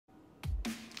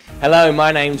Hello,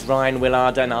 my name's Ryan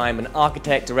Willard and I'm an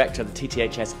architect, director of the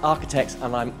TTHS Architects,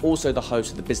 and I'm also the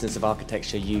host of the Business of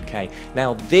Architecture UK.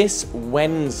 Now this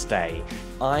Wednesday,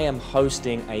 I am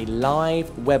hosting a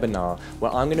live webinar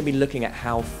where I'm going to be looking at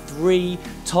how 3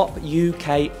 top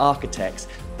UK architects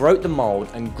broke the mold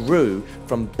and grew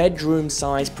from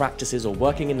bedroom-sized practices or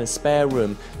working in a spare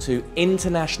room to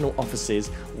international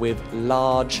offices with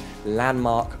large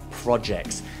landmark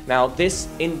projects. Now this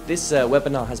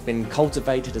webinar has been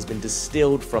cultivated, has been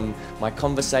distilled from my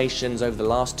conversations over the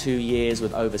last 2 years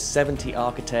with over 70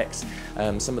 architects,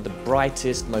 some of the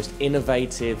brightest, most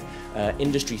innovative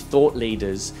industry thought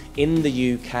leaders in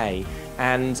the UK,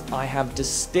 and I have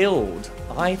distilled,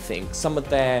 I think, some of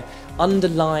their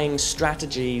underlying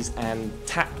strategies and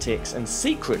tactics and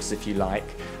secrets, if you like,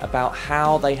 about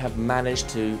how they have managed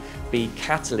to be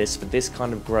catalysts for this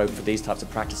kind of growth for these types of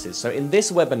practices. So in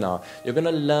this webinar, you're going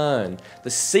to learn the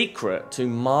secret to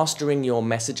mastering your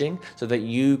messaging so that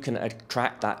you can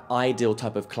attract that ideal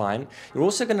type of client. You're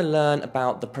also going to learn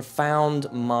about the profound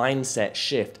mindset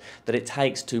shift that it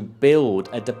takes to build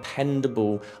a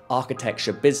dependable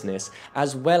architecture business,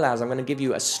 as well as I'm going to give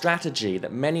you a strategy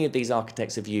that many of these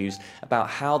architects have used about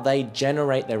how they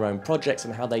generate their own projects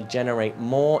and how they generate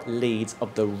more leads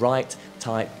of the right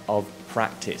type of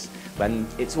practice. And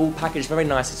it's all packaged very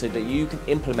nicely so that you can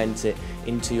implement it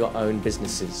into your own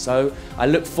businesses. So I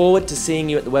look forward to seeing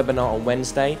you at the webinar on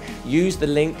Wednesday. Use the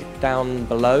link down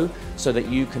below so that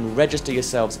you can register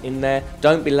yourselves in there.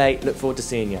 Don't be late. Look forward to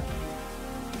seeing you.